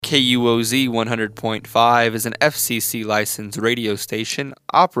KUOZ 100.5 is an FCC licensed radio station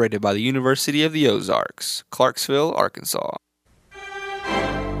operated by the University of the Ozarks, Clarksville, Arkansas.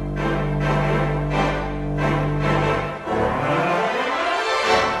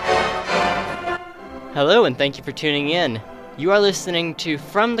 Hello and thank you for tuning in. You are listening to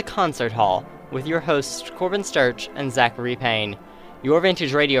From the Concert Hall with your hosts Corbin Sturch and Zachary Payne, your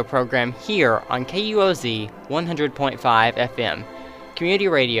vintage radio program here on KUOZ 100.5 FM, community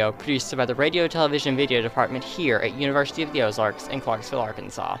radio produced by the Radio, Television, Video Department here at University of the Ozarks in Clarksville,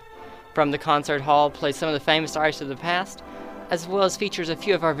 Arkansas. From the Concert Hall plays some of the famous artists of the past, as well as features a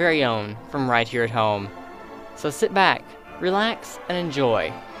few of our very own from right here at home. So sit back, relax, and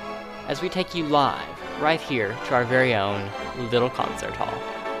enjoy as we take you live right here to our very own little concert hall.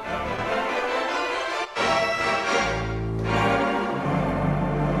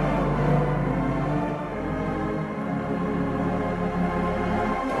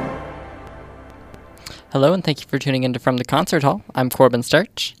 Hello, and thank you for tuning in to From the Concert Hall. I'm Corbin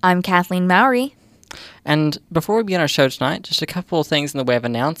Sturch. I'm Kathleen Mowry. And before we begin our show tonight, just a couple of things in the way of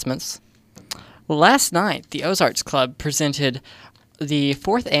announcements. Last night, the Ozarks Club presented the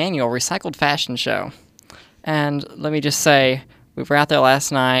 4th annual Recycled Fashion Show. And let me just say, we were out there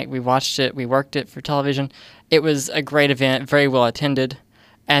last night, we watched it, we worked it for television. It was a great event, very well attended,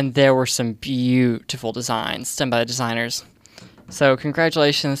 and there were some beautiful designs done by the designers. So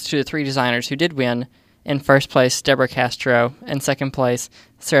congratulations to the 3 designers who did win. In first place, Deborah Castro. In second place,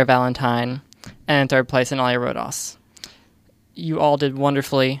 Sarah Valentine. And in third place, Analia Rodas. You all did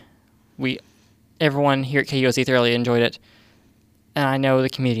wonderfully. Everyone here at KUOZ thoroughly enjoyed it. And I know the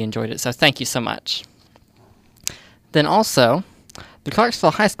community enjoyed it, so thank you so much. Then also, the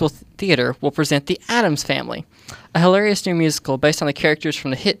Clarksville High School Theater will present The Addams Family, a hilarious new musical based on the characters from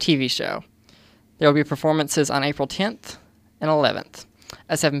the hit TV show. There will be performances on April 10th and 11th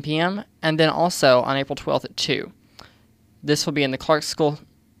at 7 p.m., and then also on April 12th at 2. This will be in the Clarksville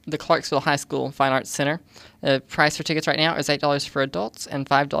High School Fine Arts Center. The price for tickets right now is $8 for adults and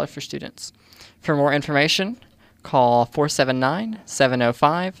 $5 for students. For more information, call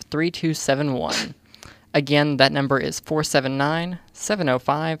 479-705-3271. Again, that number is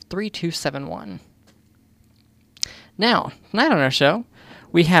 479-705-3271. Now, tonight on our show,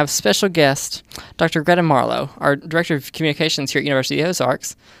 we have special guest Dr. Greta Marlowe, our Director of Communications here at University of the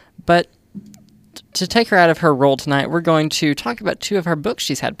Ozarks. But to take her out of her role tonight, we're going to talk about 2 of her books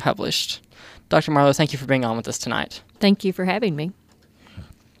she's had published. Dr. Marlowe, thank you for being on with us tonight. Thank you for having me.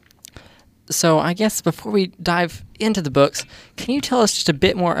 So I guess before we dive into the books, can you tell us just a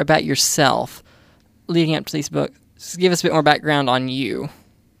bit more about yourself leading up to these books? Just give us a bit more background on you.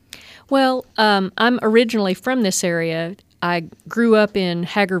 Well, I'm originally from this area. I grew up in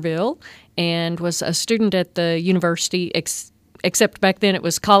Hagerville and was a student at the university, except back then it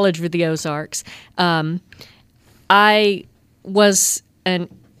was College of the Ozarks. I was a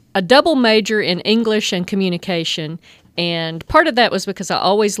double major in English and communication, and part of that was because I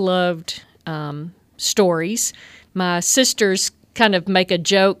always loved stories. My sisters kind of make a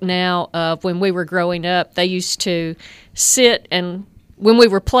joke now of when we were growing up, they used to sit and when we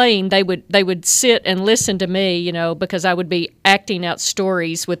were playing, they would sit and listen to me, because I would be acting out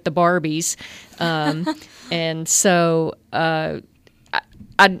stories with the Barbies. And so I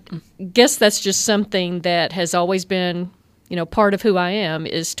guess that's just something that has always been, part of who I am,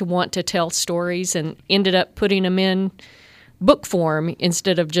 is to want to tell stories, and ended up putting them in book form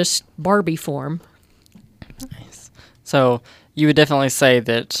instead of just Barbie form. Nice. So you would definitely say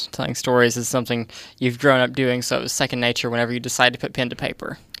that telling stories is something you've grown up doing, so it was second nature whenever you decide to put pen to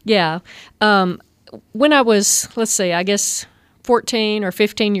paper. Yeah. When I was, 14 or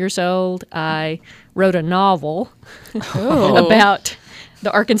 15 years old, I wrote a novel about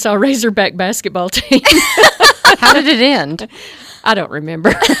the Arkansas Razorback basketball team. How did it end? I don't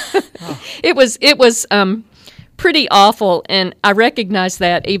remember. It was pretty awful, and I recognized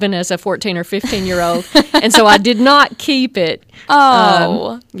that even as a 14 or 15-year-old, and so I did not keep it.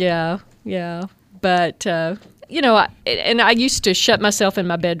 Yeah. But, I used to shut myself in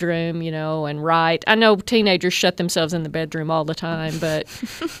my bedroom, and write. I know teenagers shut themselves in the bedroom all the time, but,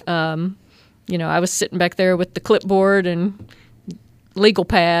 I was sitting back there with the clipboard and legal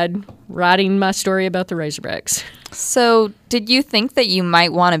pad writing my story about the Razorbacks. So did you think that you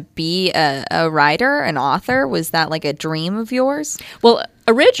might want to be a writer, an author? Was that like a dream of yours? Well,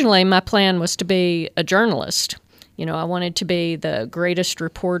 originally my plan was to be a journalist. I wanted to be the greatest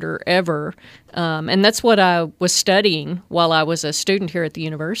reporter ever. And that's what I was studying while I was a student here at the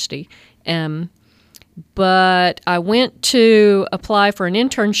university. But I went to apply for an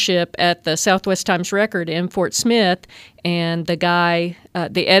internship at the Southwest Times Record in Fort Smith, and the guy,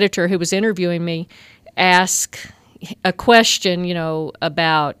 the editor who was interviewing me, asked a question,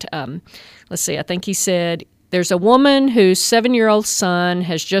 about, let's see, I think he said, there's a woman whose 7-year-old son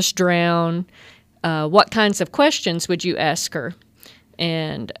has just drowned. What kinds of questions would you ask her?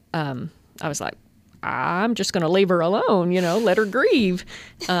 And I was like, I'm just going to leave her alone, let her grieve.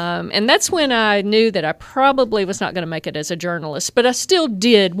 And that's when I knew that I probably was not going to make it as a journalist, but I still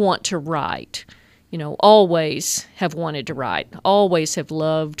did want to write. Always have wanted to write, always have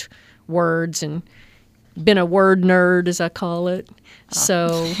loved words and been a word nerd, as I call it.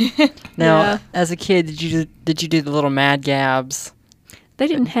 So Now, as a kid, did you do the little Mad Gabs? They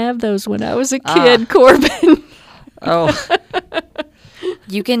didn't have those when I was a kid, Corbin. Oh,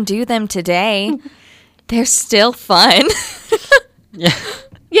 You can do them today. They're still fun.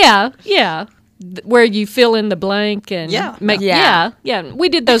 yeah. Yeah. Where you fill in the blank and Yeah. make Yeah. yeah. We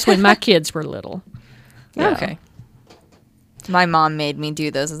did those when my kids were little. Yeah. Okay. My mom made me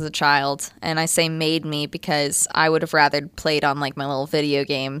do those as a child, and I say made me because I would have rather played on like my little video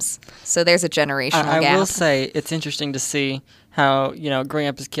games. So there's a generational I gap. will say it's interesting to see how, growing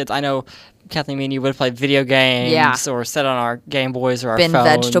up as kids, I know Kathleen, me and you would play video games Yeah. or sit on our Game Boys or our Bin phones.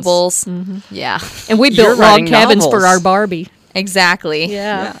 vegetables. Yeah, And we You're built log writing cabins novels. for our Barbie. exactly.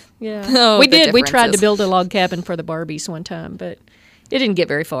 Yeah. Oh, we the did. We tried to differences. build a log cabin for the Barbies one time, but it didn't get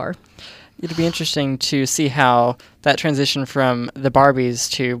very far. It'd be interesting to see how that transition from the Barbies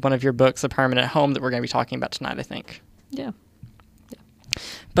to one of your books, The Permanent Home, that we're going to be talking about tonight, I think. Yeah.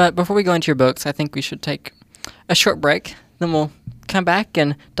 But before we go into your books, I think we should take a short break. Then we'll come back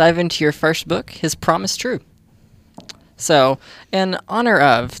and dive into your first book, His Promise True. So, in honor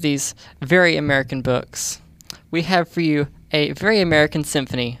of these very American books, we have for you a very American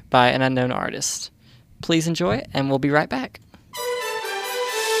symphony by an unknown artist. Please enjoy, and we'll be right back.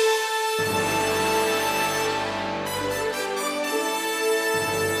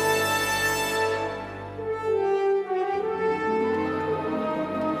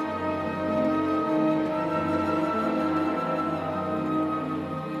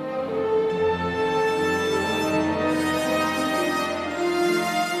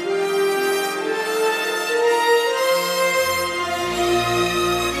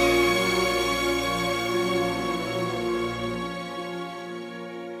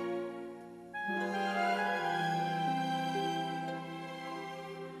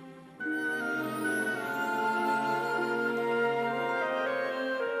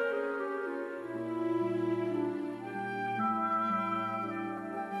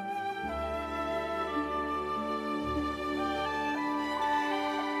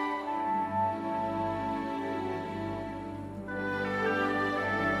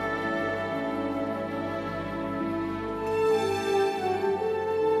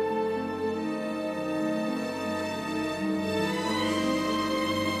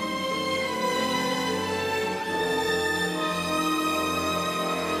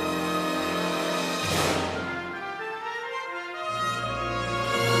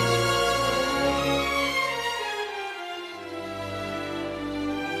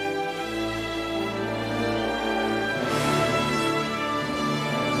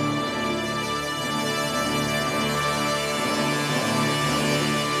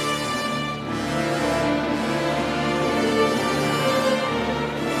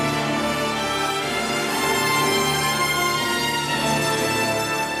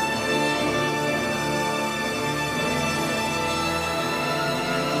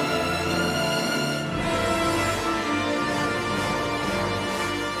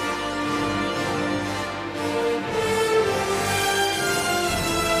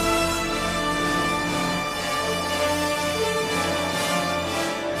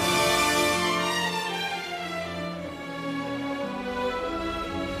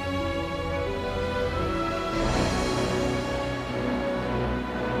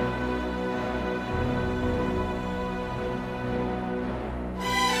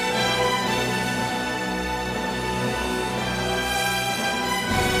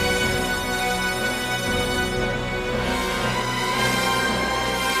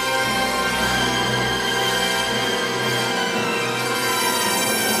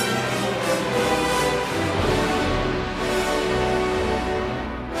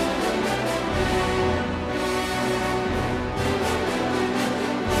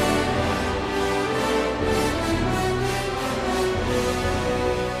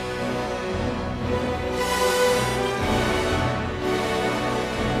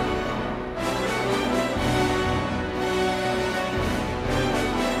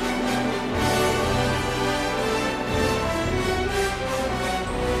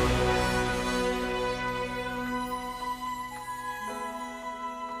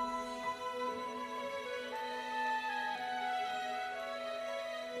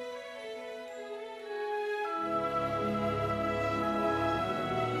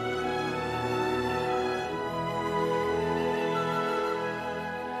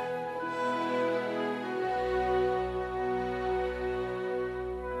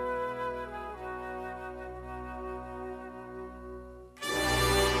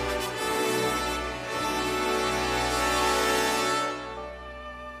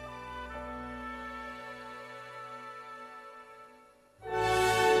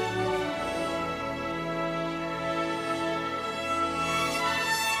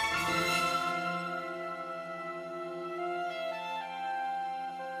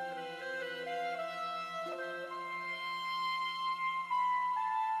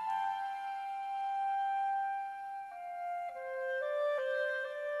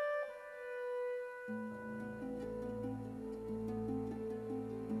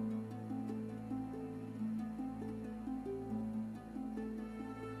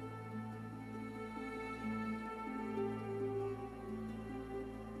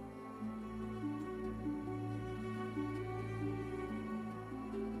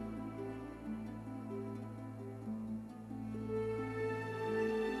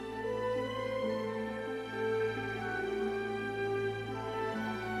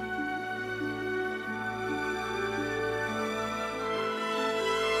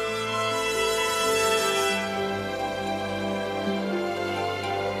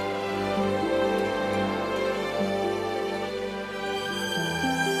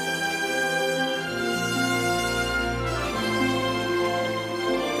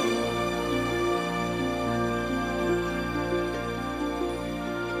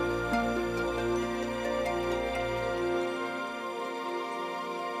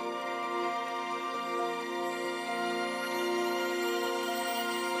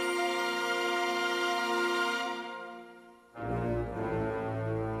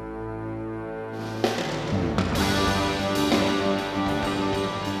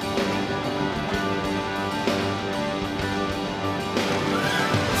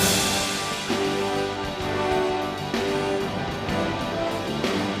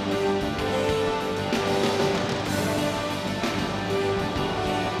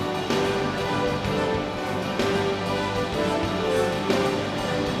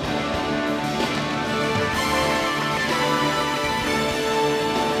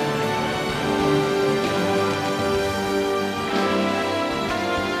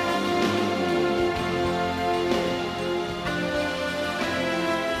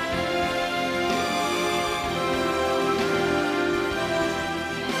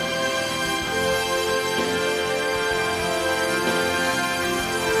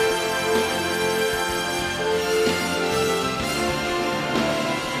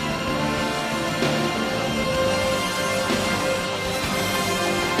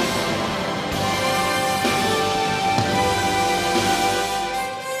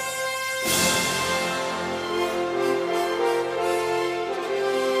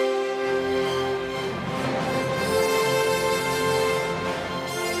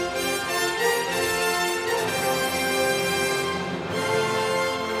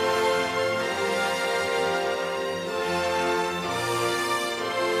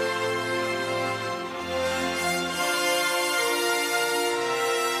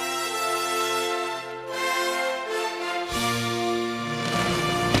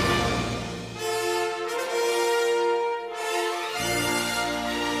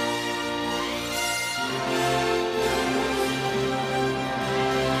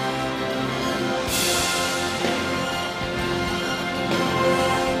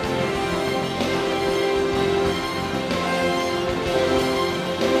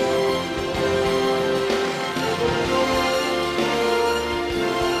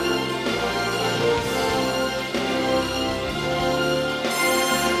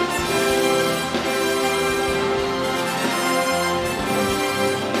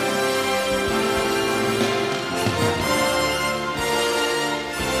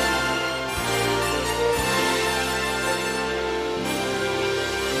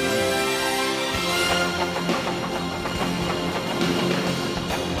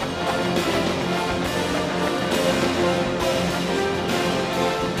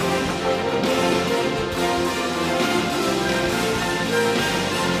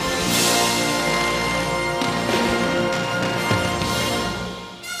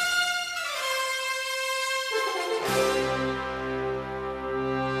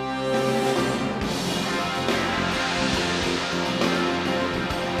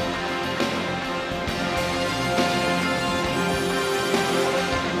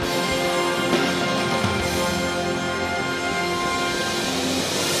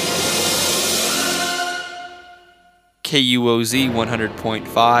 KUOZ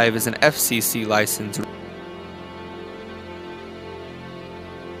 100.5 is an FCC licensed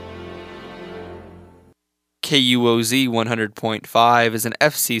KUOZ 100.5 is an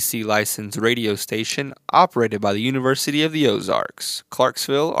FCC licensed radio station operated by the University of the Ozarks,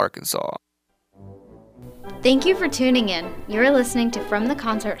 Clarksville, Arkansas. Thank you for tuning in. You're listening to From the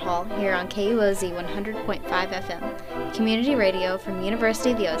Concert Hall here on KUOZ 100.5 FM, community radio from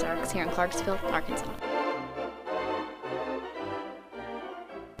University of the Ozarks here in Clarksville, Arkansas.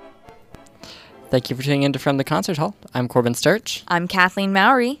 Thank you for tuning in to From the Concert Hall. I'm Corbin Sturch. I'm Kathleen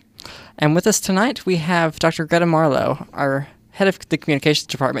Mowry. And with us tonight, we have Dr. Greta Marlowe, our head of the communications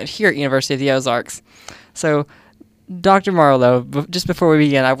department here at University of the Ozarks. So, Dr. Marlowe, just before we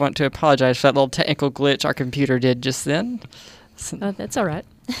begin, I want to apologize for that little technical glitch our computer did just then. Oh, that's all right.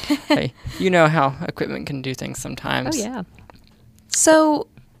 Hey, you know how equipment can do things sometimes. Oh, yeah. So,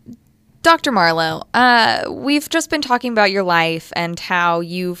 Dr. Marlowe, we've just been talking about your life and how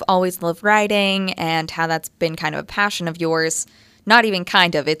you've always loved writing and how that's been kind of a passion of yours. Not even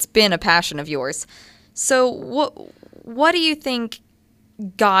kind of, it's been a passion of yours. So what do you think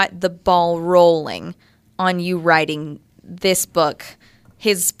got the ball rolling on you writing this book,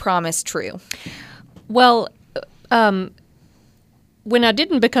 His Promise True? Well, when I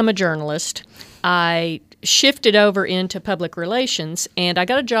didn't become a journalist, I shifted over into public relations, and I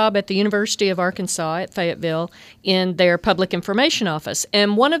got a job at the University of Arkansas at Fayetteville in their public information office.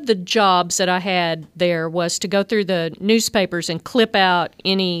 And one of the jobs that I had there was to go through the newspapers and clip out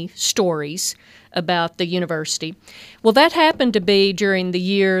any stories about the university. Well, that happened to be during the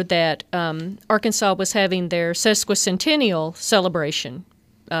year that Arkansas was having their sesquicentennial celebration,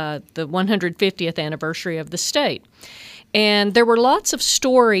 the 150th anniversary of the state. And there were lots of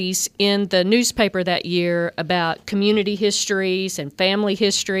stories in the newspaper that year about community histories and family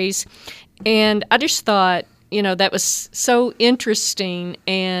histories. And I just thought, that was so interesting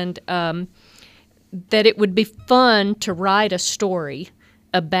and that it would be fun to write a story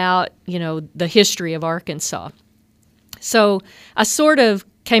about, the history of Arkansas. So I sort of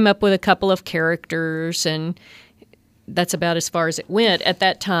came up with a couple of characters, and that's about as far as it went at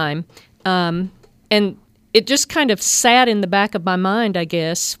that time. And it just kind of sat in the back of my mind, I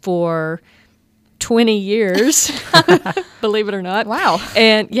guess, for 20 years, believe it or not. Wow.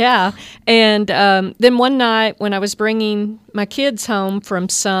 And yeah. And then one night when I was bringing my kids home from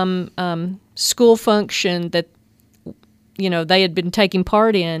some school function that, they had been taking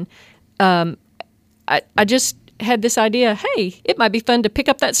part in, I just had this idea, hey, it might be fun to pick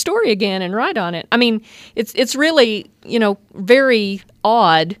up that story again and write on it. I mean, it's really, very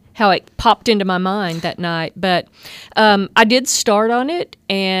odd how it popped into my mind that night. But I did start on it,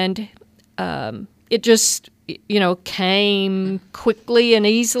 and it just, came quickly and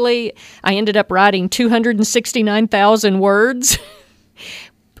easily. I ended up writing 269,000 words.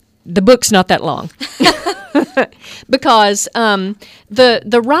 The book's not that long. Because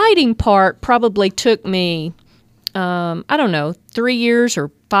the writing part probably took me, 3 years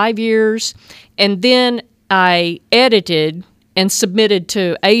or 5 years. And then I edited and submitted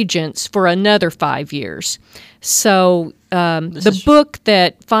to agents for another 5 years. So the book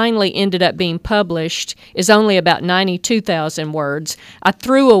that finally ended up being published is only about 92,000 words. I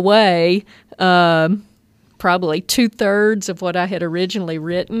threw away probably 2/3 of what I had originally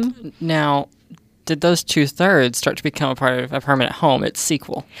written. Now, did those 2/3 start to become a part of A Permanent Home, its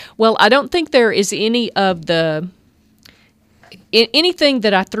sequel? Well, I don't think there is any of the... Anything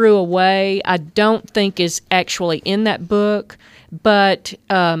that I threw away, I don't think is actually in that book, but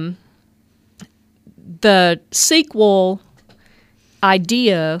the sequel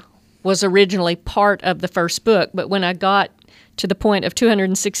idea was originally part of the first book, but when I got to the point of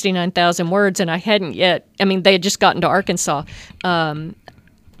 269,000 words and I hadn't yet, they had just gotten to Arkansas,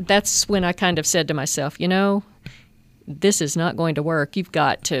 that's when I kind of said to myself, this is not going to work. You've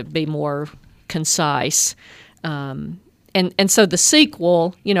got to be more concise. And so the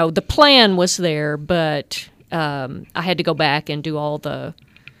sequel, the plan was there, but I had to go back and do all the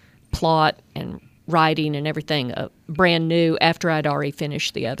plot and writing and everything brand new after I'd already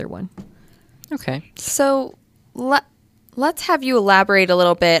finished the other one. Okay. So let's have you elaborate a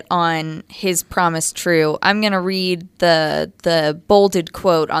little bit on His Promise True. I'm going to read the bolded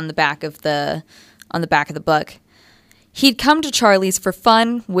quote on the back of the book. He'd come to Charlie's for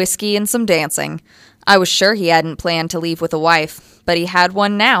fun, whiskey, and some dancing. I was sure he hadn't planned to leave with a wife, but he had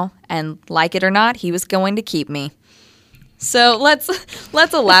one now, and like it or not, he was going to keep me. So let's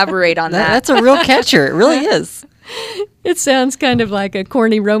elaborate on that. That's a real catcher. It really is. It sounds kind of like a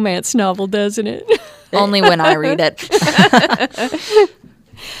corny romance novel, doesn't it? Only when I read it.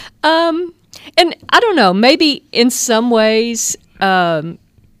 And I don't know, maybe in some ways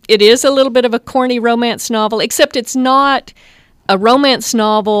it is a little bit of a corny romance novel, except it's not a romance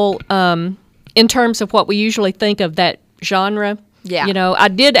novel in terms of what we usually think of that genre. Yeah. You know, I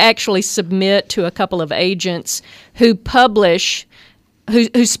did actually submit to a couple of agents who publish,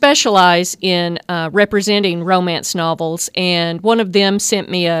 who specialize in representing romance novels, and one of them sent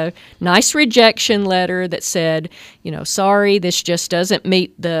me a nice rejection letter that said, you know, sorry, this just doesn't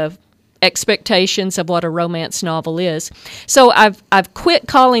meet the expectations of what a romance novel is. So I've quit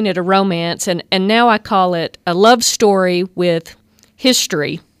calling it a romance, and now I call it a love story with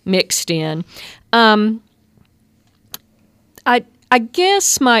history mixed in. I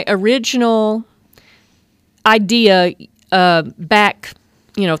guess my original idea back,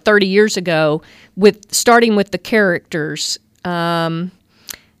 30 years ago, with starting with the characters, I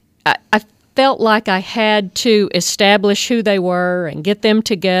felt like I had to establish who they were and get them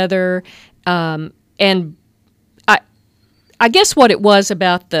together. And I guess what it was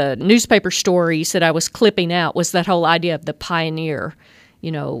about the newspaper stories that I was clipping out was that whole idea of the pioneer,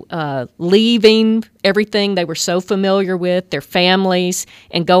 leaving everything they were so familiar with, their families,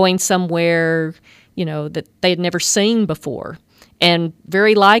 and going somewhere, that they had never seen before. And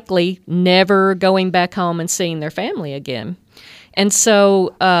very likely never going back home and seeing their family again. And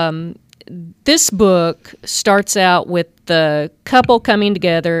so this book starts out with the couple coming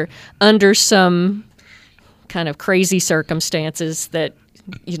together under some kind of crazy circumstances that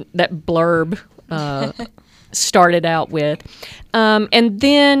blurb started out with, and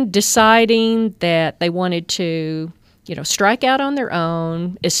then deciding that they wanted to, strike out on their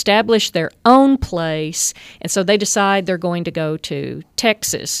own, establish their own place, and so they decide they're going to go to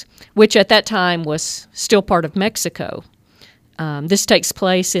Texas, which at that time was still part of Mexico. This takes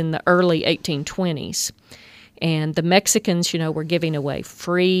place in the early 1820s, and the Mexicans, were giving away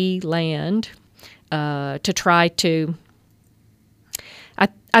free land to try to. I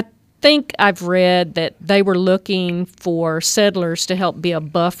think I've read that they were looking for settlers to help be a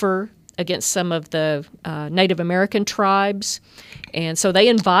buffer against some of the Native American tribes, and so they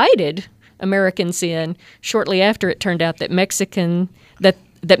invited Americans in. Shortly after, it turned out that Mexico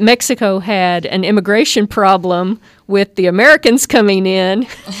had an immigration problem with the Americans coming in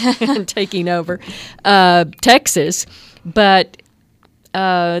and taking over Texas. But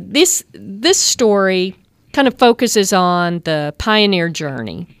this story kind of focuses on the pioneer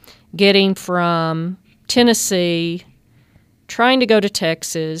journey, getting from Tennessee, trying to go to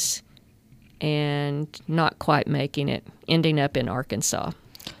Texas, and not quite making it, ending up in Arkansas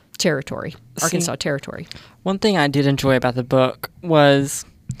territory. One thing I did enjoy about the book was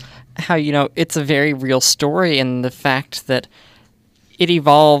how, it's a very real story, and the fact that it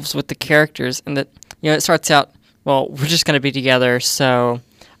evolves with the characters, and that, it starts out, well, we're just going to be together, so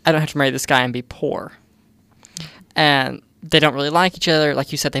I don't have to marry this guy and be poor. And they don't really like each other.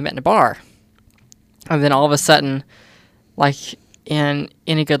 Like you said, they met in a bar. And then all of a sudden, like in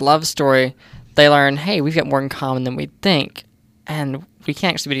any good love story, they learn, hey, we've got more in common than we'd think, and we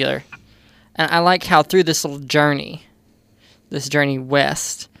can't actually be together. And I like how through this little journey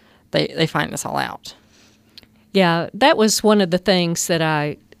west, they find this all out. Yeah, that was one of the things that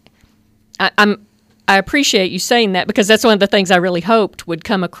I appreciate you saying that, because that's one of the things I really hoped would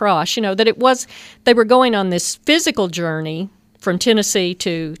come across, that they were going on this physical journey from Tennessee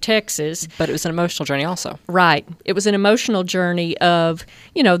to Texas. But it was an emotional journey also. Right. It was an emotional journey of,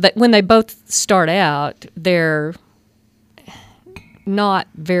 that when they both start out, they're not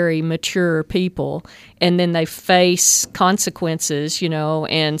very mature people, and then they face consequences,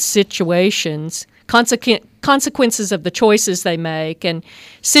 and situations, consequences of the choices they make, and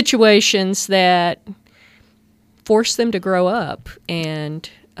situations that force them to grow up. And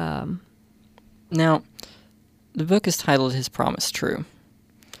now, the book is titled His Promise True.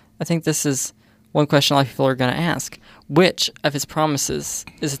 I think this is one question a lot of people are going to ask. Which of his promises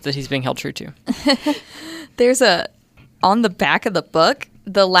is it that he's being held true to? There's on the back of the book,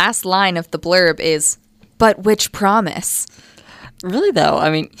 the last line of the blurb is, "But which promise?" Really, though, I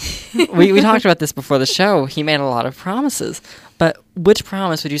mean, we talked about this before the show. He made a lot of promises. But which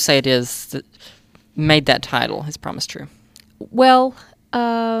promise would you say it is that made that title, His Promise True? Well,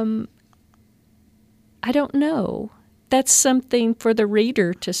 I don't know. That's something for the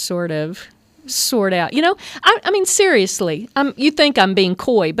reader to sort of sort out. I mean, seriously, you think I'm being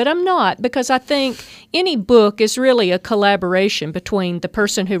coy, but I'm not, because I think any book is really a collaboration between the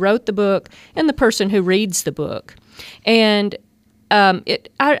person who wrote the book and the person who reads the book. And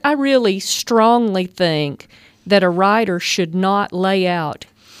I really strongly think that a writer should not lay out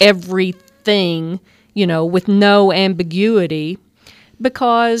everything, with no ambiguity,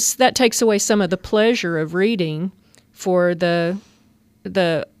 because that takes away some of the pleasure of reading for the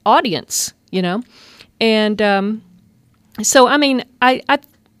audience, And so, I mean, I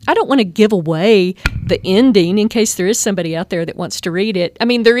don't want to give away the ending in case there is somebody out there that wants to read it. I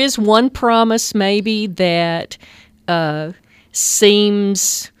mean, there is one promise maybe that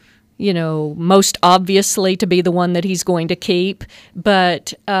seems, most obviously to be the one that he's going to keep.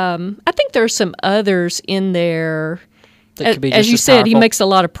 But I think there are some others in there. That could be as just you as said, he powerful. makes a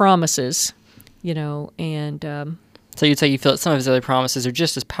lot of promises, and So you'd say you feel that some of his other promises are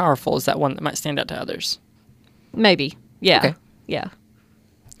just as powerful as that one that might stand out to others. maybe, yeah, Okay. yeah.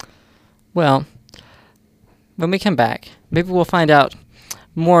 Well, when we come back, maybe we'll find out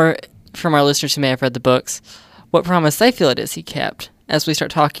more from our listeners who may have read the books, what promise they feel it is he kept, as we start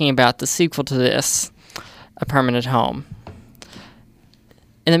talking about the sequel to this, A Permanent Home.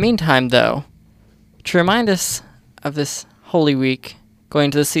 In the meantime, though, to remind us of this Holy Week, going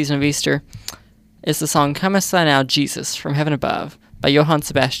into the season of Easter, is the song Comest Thou Now, Jesus, from Heaven Above, by Johann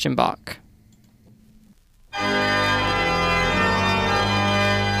Sebastian Bach.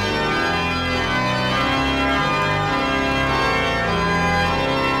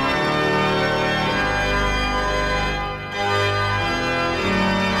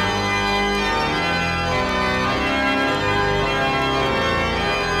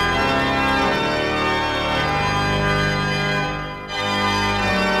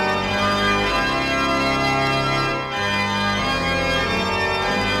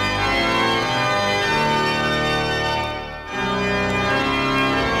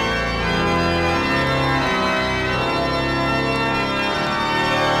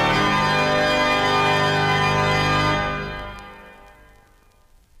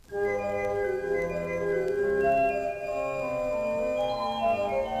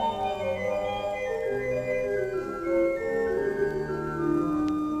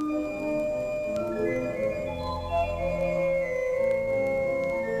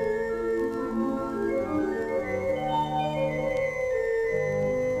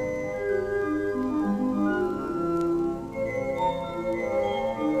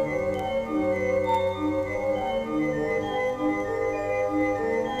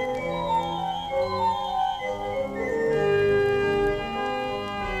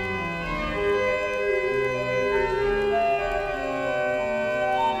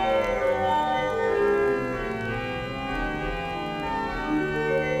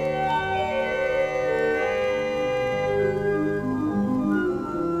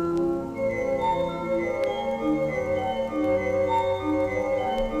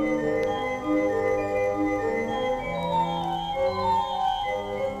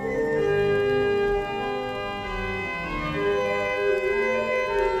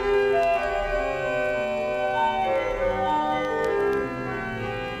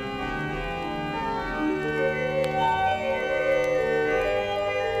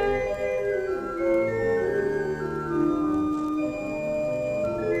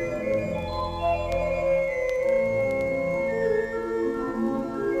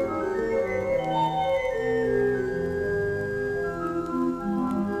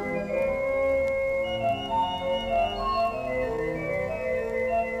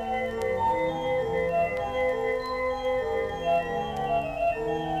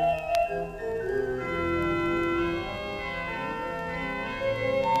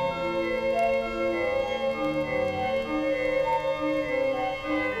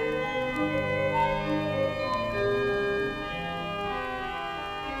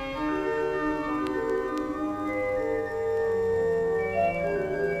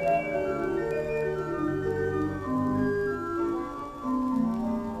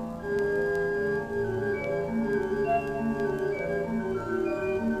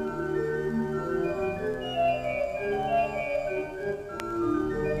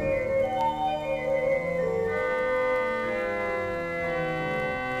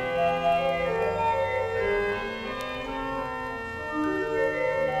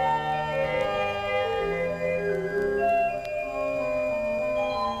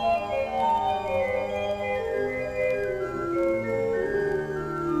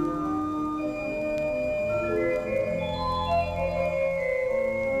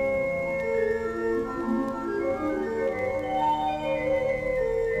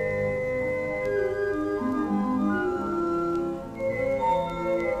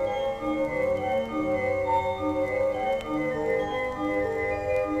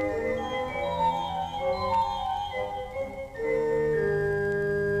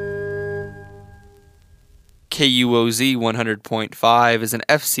 KUOZ 100.5 is an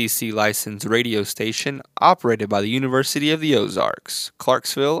FCC licensed radio station operated by the University of the Ozarks,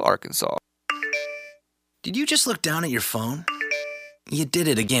 Clarksville, Arkansas. Did you just look down at your phone? You did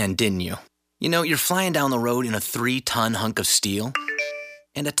it again, didn't you? You know, you're flying down the road in a 3-ton hunk of steel,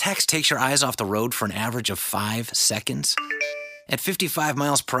 and a text takes your eyes off the road for an average of 5 seconds. At 55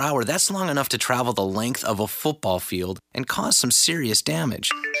 miles per hour, that's long enough to travel the length of a football field and cause some serious damage.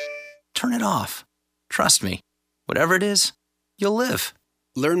 Turn it off. Trust me, whatever it is, you'll live.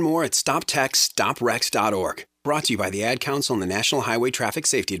 Learn more at stoptextsstopwrecks.org. Brought to you by the Ad Council and the National Highway Traffic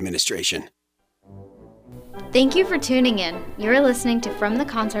Safety Administration. Thank you for tuning in. You're listening to From the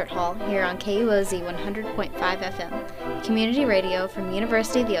Concert Hall here on KUOZ 100.5 FM, community radio from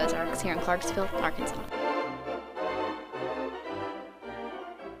University of the Ozarks here in Clarksville, Arkansas.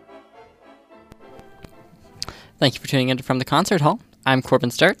 Thank you for tuning in to From the Concert Hall. I'm Corbin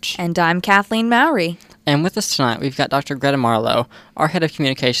Sturch. And I'm Kathleen Mowry. And with us tonight, we've got Dr. Greta Marlowe, our head of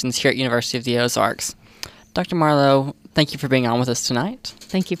communications here at University of the Ozarks. Dr. Marlowe, thank you for being on with us tonight.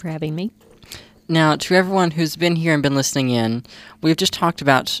 Thank you for having me. Now, to everyone who's been here and been listening in, we've just talked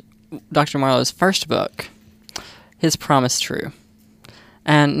about Dr. Marlowe's first book, His Promise True.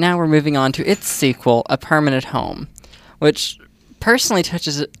 And now we're moving on to its sequel, A Permanent Home, which personally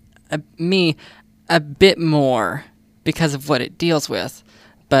touches me a bit more because of what it deals with.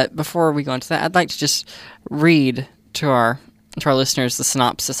 But before we go into that, I'd like to just read to our listeners the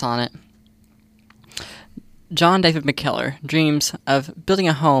synopsis on it. John David McKellar dreams of building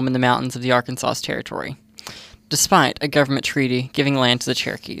a home in the mountains of the Arkansas Territory, despite a government treaty giving land to the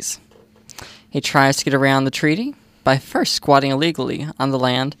Cherokees. He tries to get around the treaty by first squatting illegally on the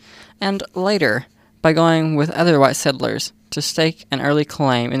land, and later by going with other white settlers to stake an early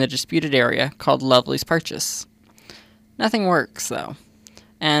claim in the disputed area called Lovely's Purchase. Nothing works, though,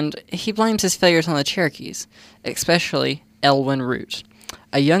 and he blames his failures on the Cherokees, especially Elwyn Root,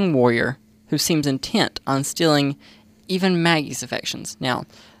 a young warrior who seems intent on stealing even Maggie's affections. Now,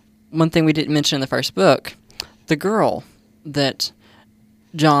 one thing we didn't mention in the first book, the girl that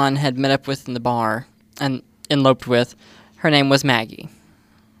John had met up with in the bar and eloped with, her name was Maggie.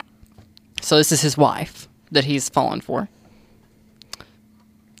 So this is his wife that he's fallen for.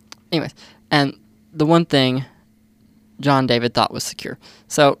 Anyways, and the one thing John David thought was secure.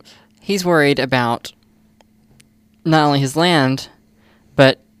 So he's worried about not only his land,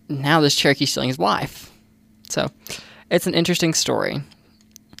 but now this Cherokee stealing his wife. So it's an interesting story.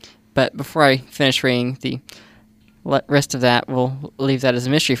 But before I finish reading the rest of that, we'll leave that as a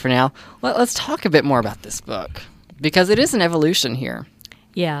mystery for now. Let's talk a bit more about this book, because it is an evolution here.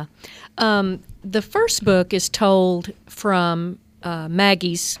 Yeah. The first book is told from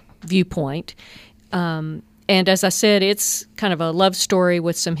Maggie's viewpoint. And as I said, it's kind of a love story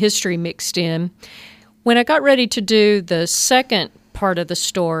with some history mixed in. When I got ready to do the second part of the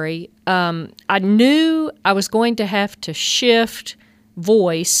story, I knew I was going to have to shift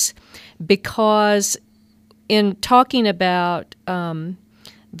voice, because in talking about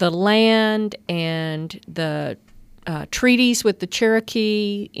the land and the treaties with the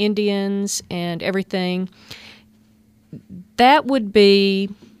Cherokee Indians and everything, that would be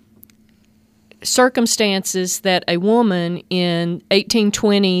circumstances that a woman in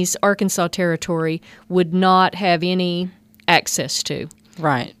 1820s Arkansas Territory would not have any access to.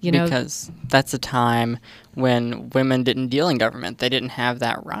 Right, you know, because that's a time when women didn't deal in government. They didn't have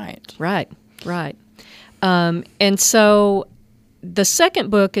that right. Right. And so the second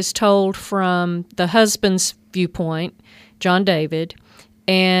book is told from the husband's viewpoint, John David,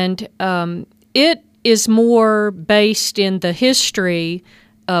 and it is more based in the history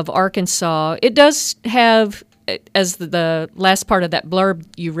of Arkansas. It does have, as the last part of that blurb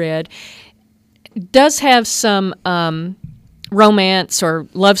you read, does have some romance or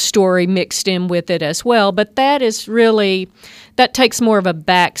love story mixed in with it as well, but that takes more of a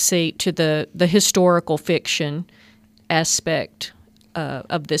backseat to the historical fiction aspect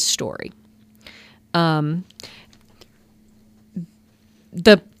of this story. The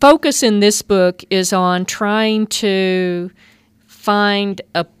focus in this book is on trying to find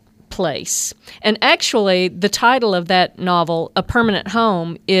a place. And actually, the title of that novel, A Permanent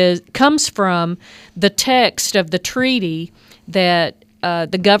Home, comes from the text of the treaty that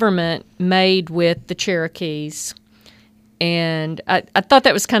the government made with the Cherokees. And I thought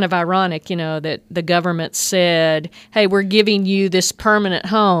that was kind of ironic, that the government said, hey, we're giving you this permanent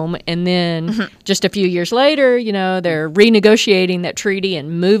home, and then just a few years later, they're renegotiating that treaty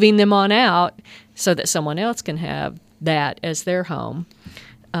and moving them on out so that someone else can have that as their home.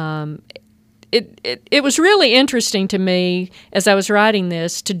 it was really interesting to me as I was writing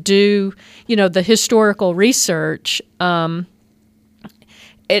this to do, the historical research. And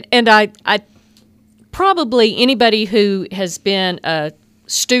I probably anybody who has been a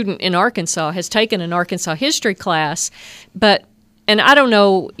student in Arkansas has taken an Arkansas history class, and I don't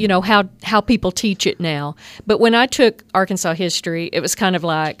know, how people teach it now. But when I took Arkansas history, it was kind of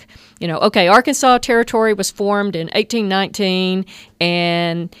like, okay, Arkansas Territory was formed in 1819,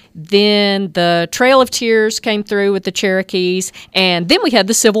 and then the Trail of Tears came through with the Cherokees, and then we had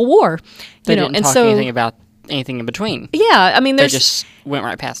the Civil War. They didn't talk anything about anything in between. Yeah, I mean, they just went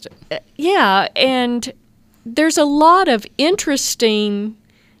right past it. Yeah, and there's a lot of interesting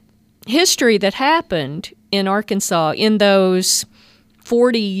history that happened in Arkansas in those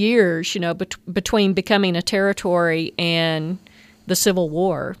 40 years, between becoming a territory and the Civil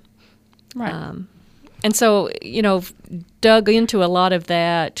War. Right. And so, dug into a lot of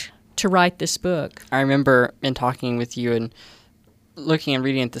that to write this book. I remember in talking with you and looking and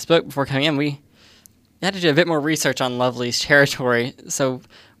reading at this book before coming in, we had to do a bit more research on Lovely's territory. So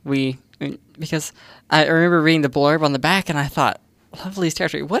because I remember reading the blurb on the back and I thought, Lovely's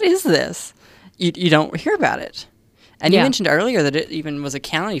territory, what is this? You don't hear about it. And you mentioned earlier that it even was a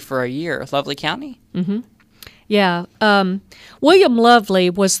county for a year, Lovely County. Mm-hmm. Yeah. William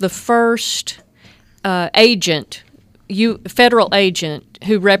Lovely was the first federal agent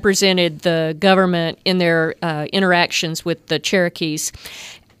who represented the government in their interactions with the Cherokees.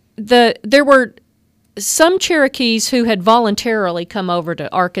 There were some Cherokees who had voluntarily come over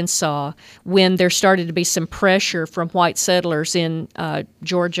to Arkansas when there started to be some pressure from white settlers in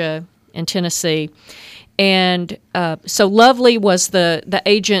Georgia and Tennessee. And so Lovely was the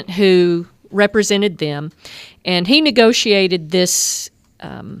agent who represented them. And he negotiated this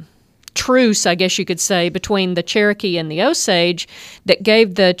truce, I guess you could say, between the Cherokee and the Osage that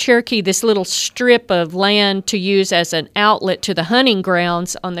gave the Cherokee this little strip of land to use as an outlet to the hunting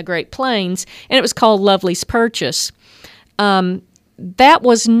grounds on the Great Plains, and it was called Lovely's Purchase. That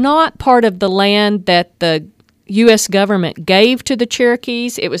was not part of the land that the U.S. government gave to the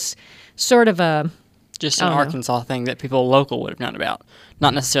Cherokees. It was sort of just an Arkansas thing that people local would have known about,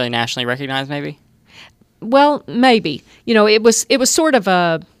 not necessarily nationally recognized, maybe? Well, maybe. It was sort of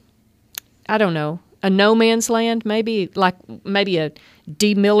a no man's land, maybe a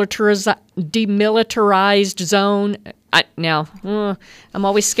demilitarized zone. I'm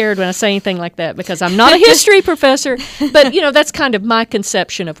always scared when I say anything like that because I'm not a history professor, but that's kind of my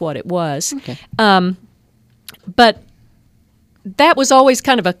conception of what it was. Okay. But that was always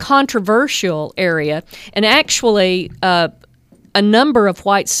kind of a controversial area, and actually a number of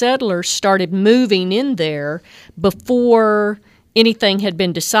white settlers started moving in there before anything had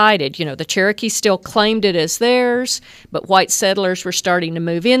been decided. The Cherokees still claimed it as theirs, but white settlers were starting to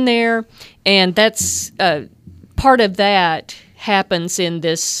move in there, and that's part of that happens in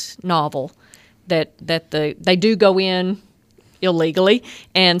this novel, that they do go in illegally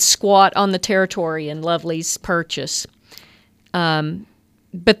and squat on the territory in Lovely's Purchase.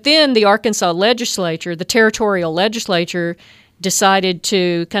 But then the Arkansas legislature, the territorial legislature, decided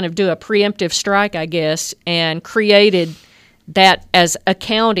to kind of do a preemptive strike, I guess, and created that as a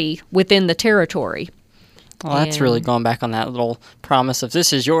county within the territory. Well, that's really going back on that little promise of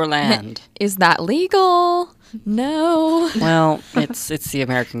this is your land. Is that legal? No. Well, it's the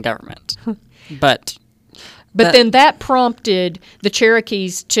American government. But then that prompted the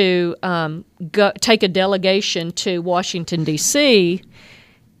Cherokees to take a delegation to Washington, D.C.,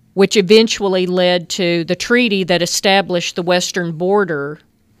 which eventually led to the treaty that established the western border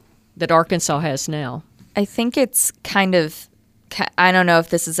that Arkansas has now. I think it's kind of, I don't know if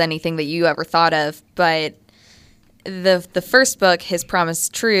this is anything that you ever thought of, but the first book, His Promise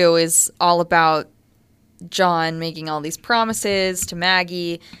True, is all about John making all these promises to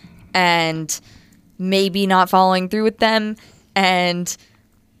Maggie and maybe not following through with them. And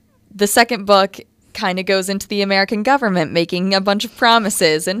the second book kind of goes into the American government making a bunch of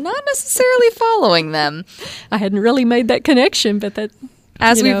promises and not necessarily following them. I hadn't really made that connection, but that...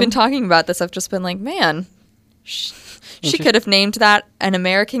 As we've been talking about this, I've just been like, man, she could have named that An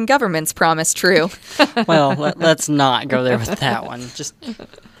American Government's Promise True. Well, let's not go there with that one, just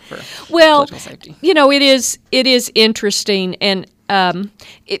for political safety. It is interesting, and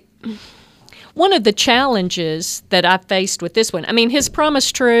one of the challenges that I faced with this one, His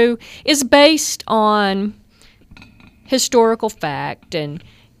Promise True is based on historical fact, and,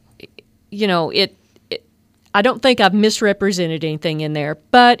 I don't think I've misrepresented anything in there,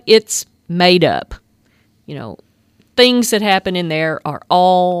 but it's made up. Things that happen in there are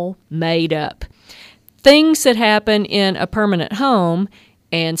all made up. Things that happen in A Permanent Home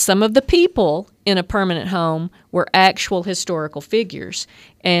And some of the people in A Permanent Home were actual historical figures.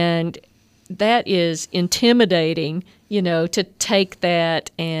 And that is intimidating, to take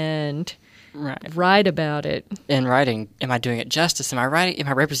that and write about it. In writing, am I doing it justice? Am I writing? Am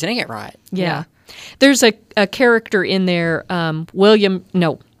I representing it right? Yeah. There's a character in there,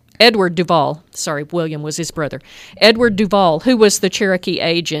 Edward Duvall. Sorry, William was his brother. Edward Duvall, who was the Cherokee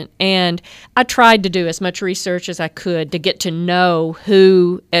agent. And I tried to do as much research as I could to get to know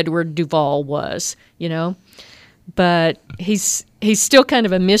who Edward Duvall was, But he's still kind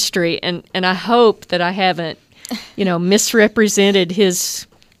of a mystery, and I hope that I haven't, misrepresented his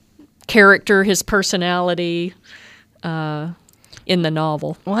character, his personality in the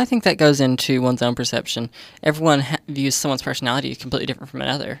novel. Well, I think that goes into one's own perception. Everyone views someone's personality as completely different from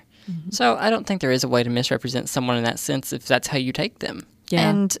another. Mm-hmm. So I don't think there is a way to misrepresent someone in that sense if that's how you take them. Yeah.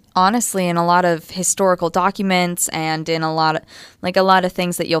 And honestly, in a lot of historical documents and in a lot of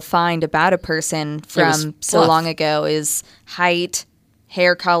things that you'll find about a person from so long ago is height,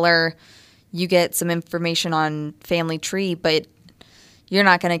 hair color. You get some information on family tree, but you're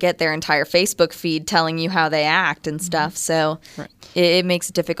not going to get their entire Facebook feed telling you how they act and stuff. So it makes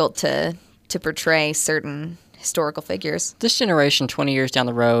it difficult to portray certain historical figures. This generation 20 years down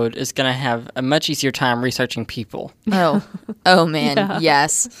the road is going to have a much easier time researching people. Oh man,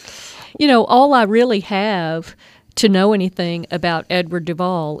 yes. All I really have to know anything about Edward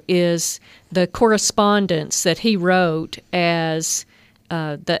Duvall is the correspondence that he wrote as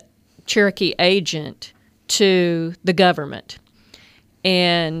the Cherokee agent to the government.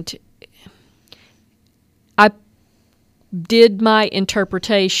 And I did my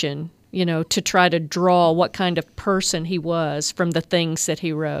interpretation, to try to draw what kind of person he was from the things that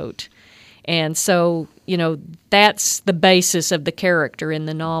he wrote. And so, that's the basis of the character in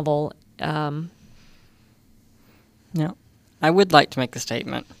the novel. I would like to make the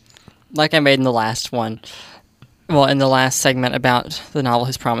statement, like I made in the last one, in the last segment about the novel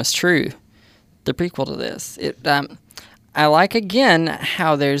His Promise True, the prequel to this. I like, again,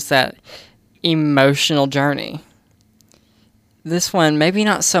 how there's that emotional journey. This one, maybe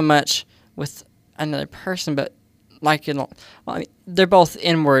not so much with another person, but they're both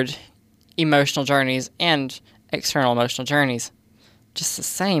inward emotional journeys and external emotional journeys, just the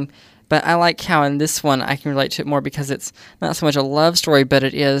same. But I like how in this one I can relate to it more because it's not so much a love story, but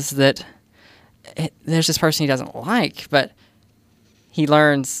it is that there's this person he doesn't like, but he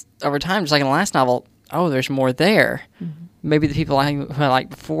learns over time, just like in the last novel, there's more there. Mm-hmm. Maybe the people who I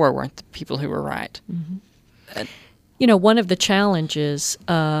liked before weren't the people who were right. Mm-hmm. One of the challenges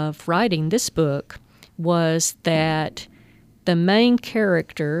of writing this book was that the main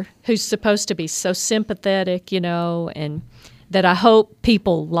character, who's supposed to be so sympathetic, and that I hope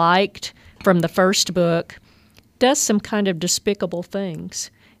people liked from the first book, does some kind of despicable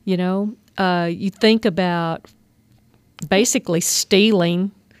things. You think about basically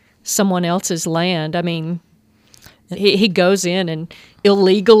stealing someone else's land. I mean, he goes in and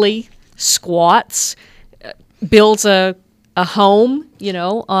illegally squats, builds a home,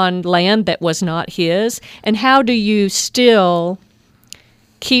 on land that was not his. And how do you still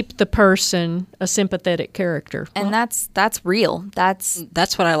keep the person a sympathetic character? And that's real. That's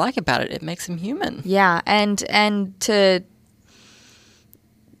what I like about it. It makes him human. Yeah,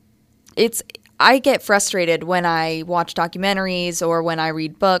 I get frustrated when I watch documentaries or when I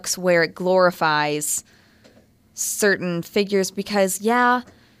read books where it glorifies certain figures because,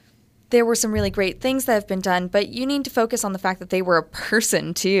 there were some really great things that have been done, but you need to focus on the fact that they were a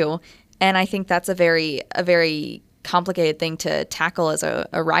person too. And I think that's a very complicated thing to tackle as a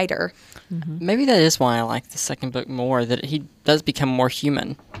writer. Mm-hmm. Maybe that is why I like the second book more, that he does become more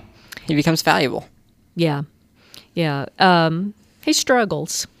human. He becomes valuable. Yeah. He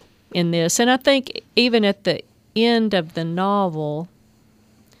struggles in this. And I think even at the end of the novel,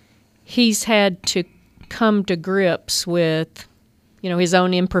 he's had to come to grips with his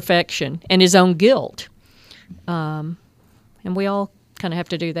own imperfection and his own guilt. And we all kind of have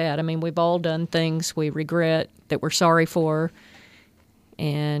to do that. I mean, we've all done things we regret that we're sorry for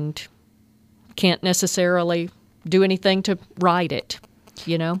and can't necessarily do anything to right it,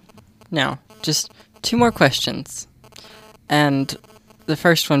 Now, just two more questions. And the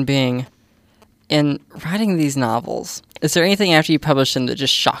first one being, in writing these novels, is there anything after you published them that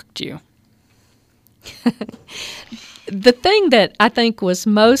just shocked you? The thing that I think was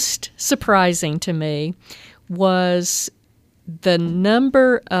most surprising to me was the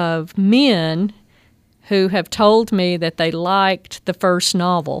number of men who have told me that they liked the first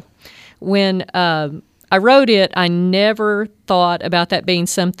novel. When I wrote it, I never thought about that being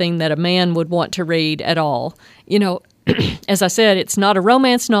something that a man would want to read at all. as I said, it's not a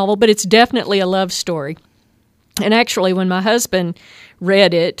romance novel, but it's definitely a love story. And actually, when my husband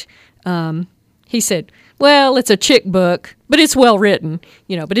read it, he said, well, it's a chick book, but it's well written,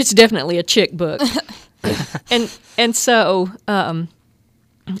 but it's definitely a chick book. and so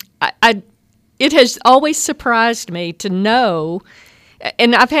it has always surprised me to know,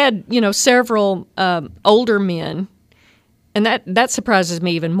 and I've had, several older men, and that surprises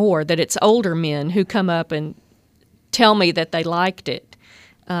me even more, that it's older men who come up and tell me that they liked it.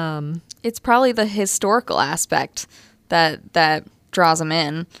 It's probably the historical aspect that draws them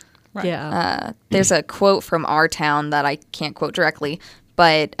in. Right. Yeah. There's a quote from Our Town that I can't quote directly,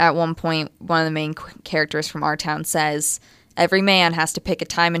 but at one point, one of the main characters from Our Town says, every man has to pick a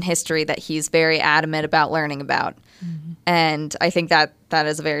time in history that he's very adamant about learning about. Mm-hmm. And I think that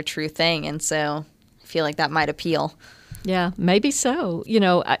is a very true thing. And so I feel like that might appeal. Yeah, maybe so.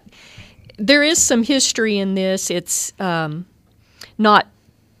 There is some history in this. It's not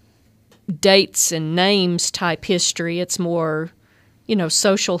dates and names type history. It's more,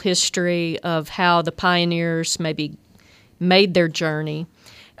 social history of how the pioneers maybe made their journey.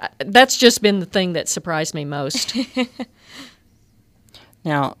 That's just been the thing that surprised me most.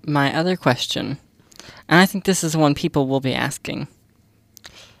 Now, my other question, and I think this is one people will be asking,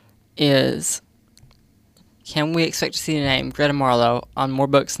 is can we expect to see the name Greta Marlowe on more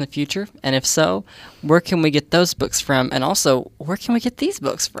books in the future? And if so, where can we get those books from? And also, where can we get these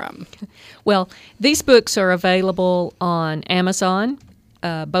books from? Well, these books are available on Amazon,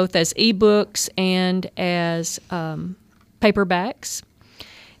 both as ebooks and as paperbacks.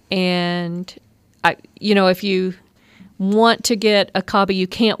 And, if you want to get a copy, you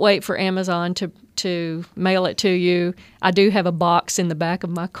can't wait for Amazon to mail it to you. I do have a box in the back of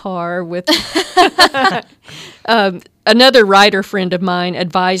my car with another writer friend of mine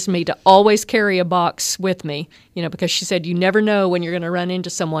advised me to always carry a box with me, because she said you never know when you're going to run into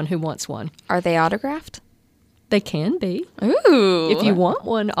someone who wants one. Are they autographed? They can be. Ooh. If you want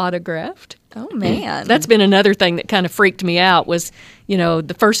one autographed. Oh, man. That's been another thing that kind of freaked me out was,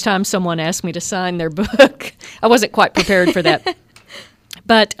 the first time someone asked me to sign their book, I wasn't quite prepared for that.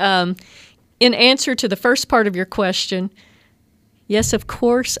 But in answer to the first part of your question, yes, of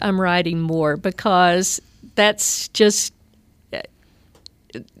course I'm writing more because that's just,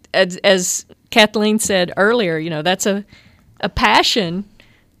 as Kathleen said earlier, that's a passion.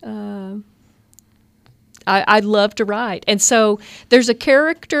 I love to write. And so there's a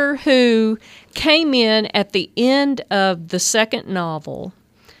character who came in at the end of the second novel,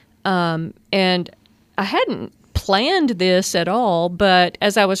 and I hadn't planned this at all, but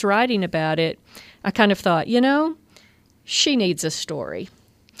as I was writing about it, I kind of thought, she needs a story.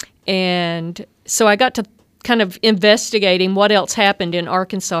 And so I got to kind of investigating what else happened in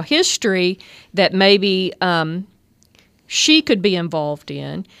Arkansas history that maybe she could be involved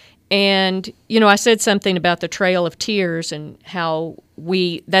in. And, I said something about the Trail of Tears and how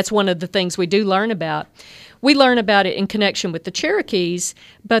that's one of the things we do learn about. We learn about it in connection with the Cherokees,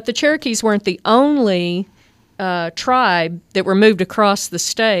 but the Cherokees weren't the only tribe that were moved across the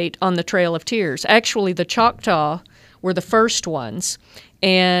state on the Trail of Tears. Actually, the Choctaw were the first ones.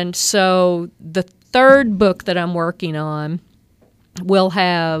 And so the third book that I'm working on will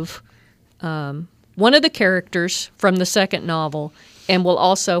have one of the characters from the second novel, and we'll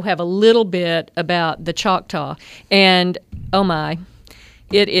also have a little bit about the Choctaw. And, oh my,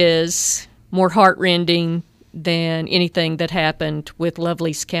 it is more heartrending than anything that happened with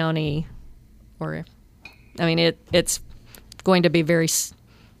Lovelace County. It's going to be very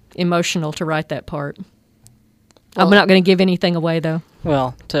emotional to write that part. Well, I'm not going to give anything away, though.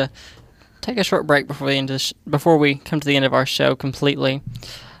 Well, to take a short break before we come to the end of our show completely,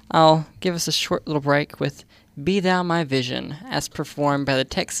 I'll give us a short little break with Be Thou My Vision, as performed by the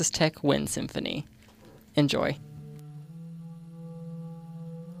Texas Tech Wind Symphony. Enjoy.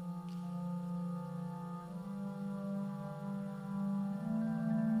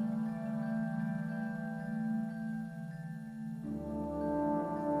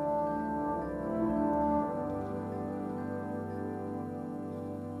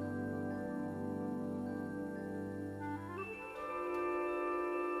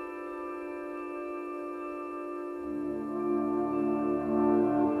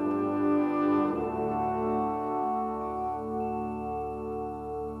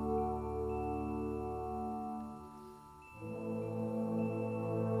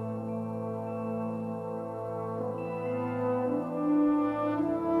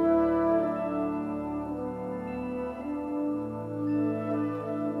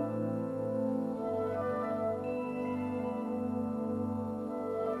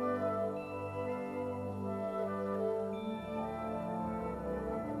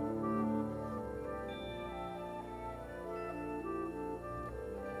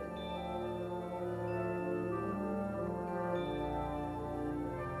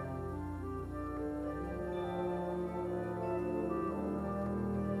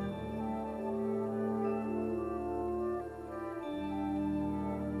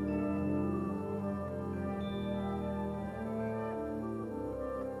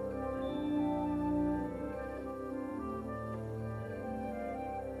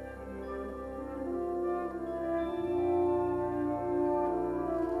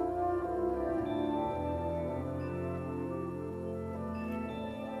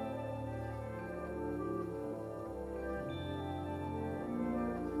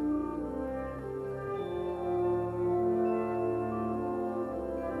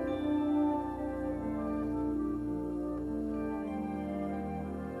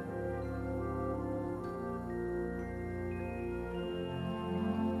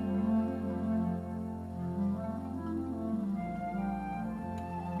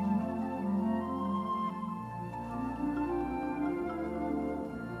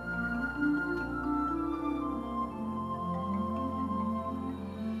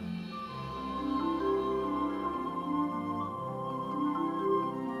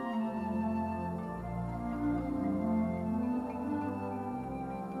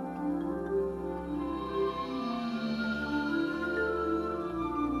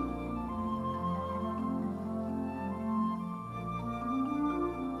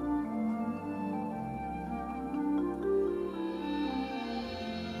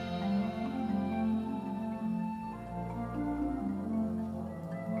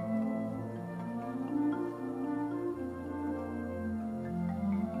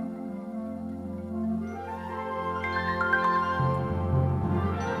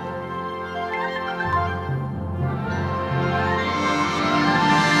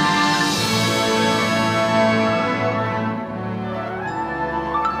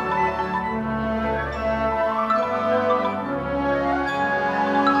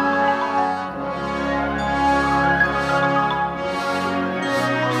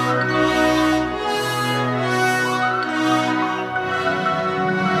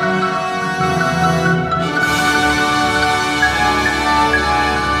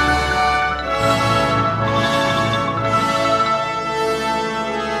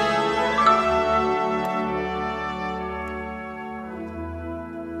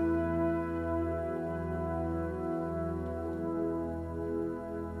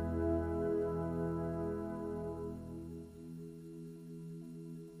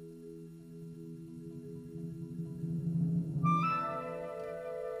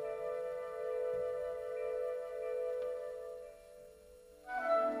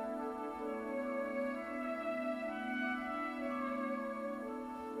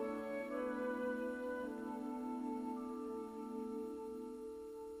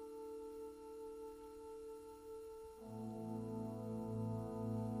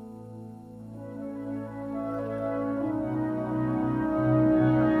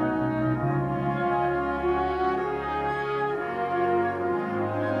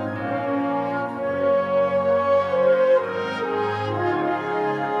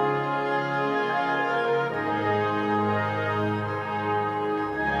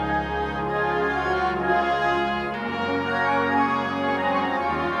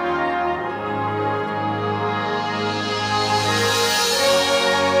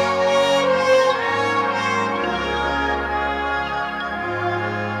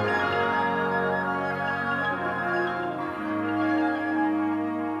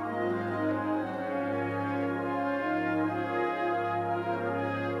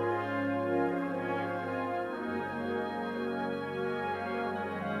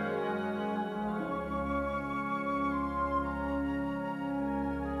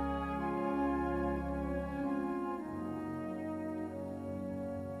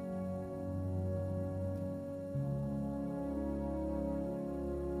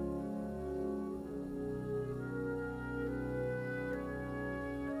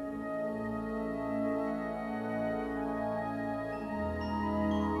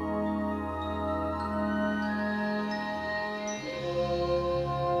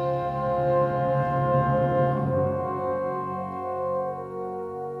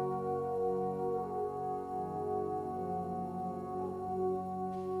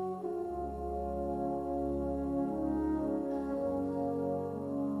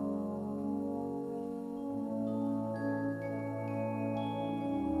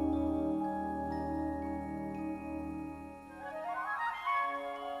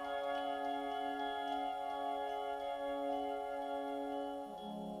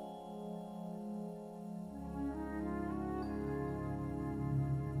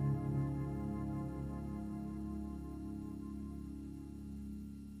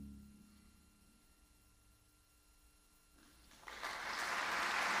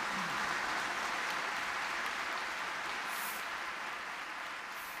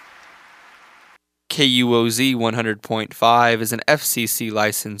 KUOZ 100.5 is an FCC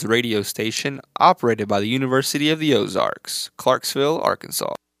licensed radio station operated by the University of the Ozarks, Clarksville,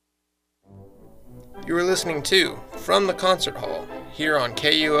 Arkansas. You are listening to From the Concert Hall here on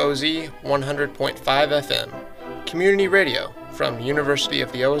KUOZ 100.5 FM, community radio from University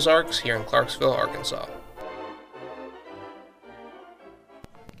of the Ozarks here in Clarksville, Arkansas.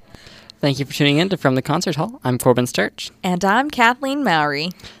 Thank you for tuning in to From the Concert Hall. I'm Corbin Sturch. And I'm Kathleen Mowry.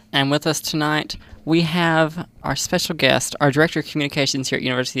 And with us tonight, we have our special guest, our Director of Communications here at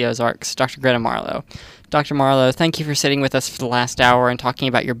University of the Ozarks, Dr. Greta Marlowe. Dr. Marlowe, thank you for sitting with us for the last hour and talking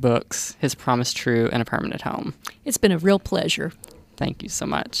about your books, His Promise True and A Permanent Home. It's been a real pleasure. Thank you so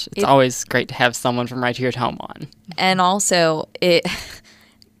much. It's always great to have someone from right here at home on. And also,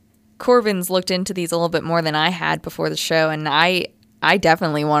 Corbin's looked into these a little bit more than I had before the show, and I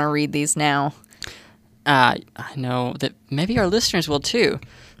definitely want to read these now. I know that maybe our listeners will too.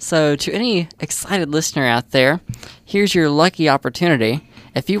 So to any excited listener out there, here's your lucky opportunity.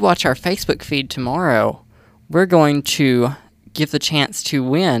 If you watch our Facebook feed tomorrow, we're going to give the chance to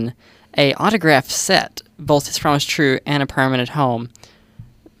win a autograph set, both His Promise True and A Permanent Home,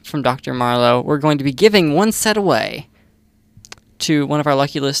 from Dr. Marlowe. We're going to be giving one set away to one of our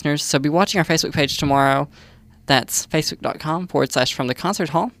lucky listeners. So be watching our Facebook page tomorrow. That's facebook.com/From the Concert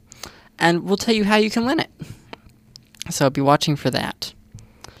Hall. And we'll tell you how you can win it. So be watching for that.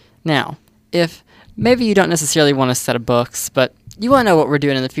 Now, if maybe you don't necessarily want a set of books, but you want to know what we're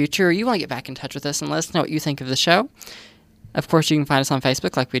doing in the future, or you want to get back in touch with us and let us know what you think of the show, of course you can find us on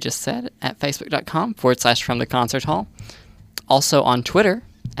Facebook, like we just said, at facebook.com/From the Concert Hall. Also on Twitter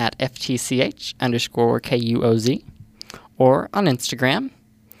at FTCH_KUOZ, or on Instagram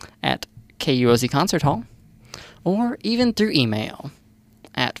at KUOZ Concert Hall, or even through email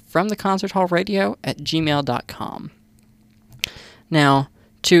at fromtheconcerthallradio@gmail.com. Now,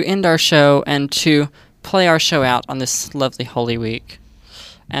 to end our show and to play our show out on this lovely Holy Week,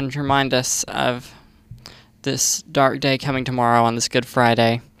 and remind us of this dark day coming tomorrow on this Good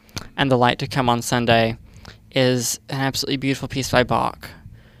Friday, and the light to come on Sunday, is an absolutely beautiful piece by Bach,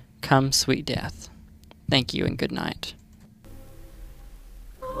 Come Sweet Death. Thank you and good night.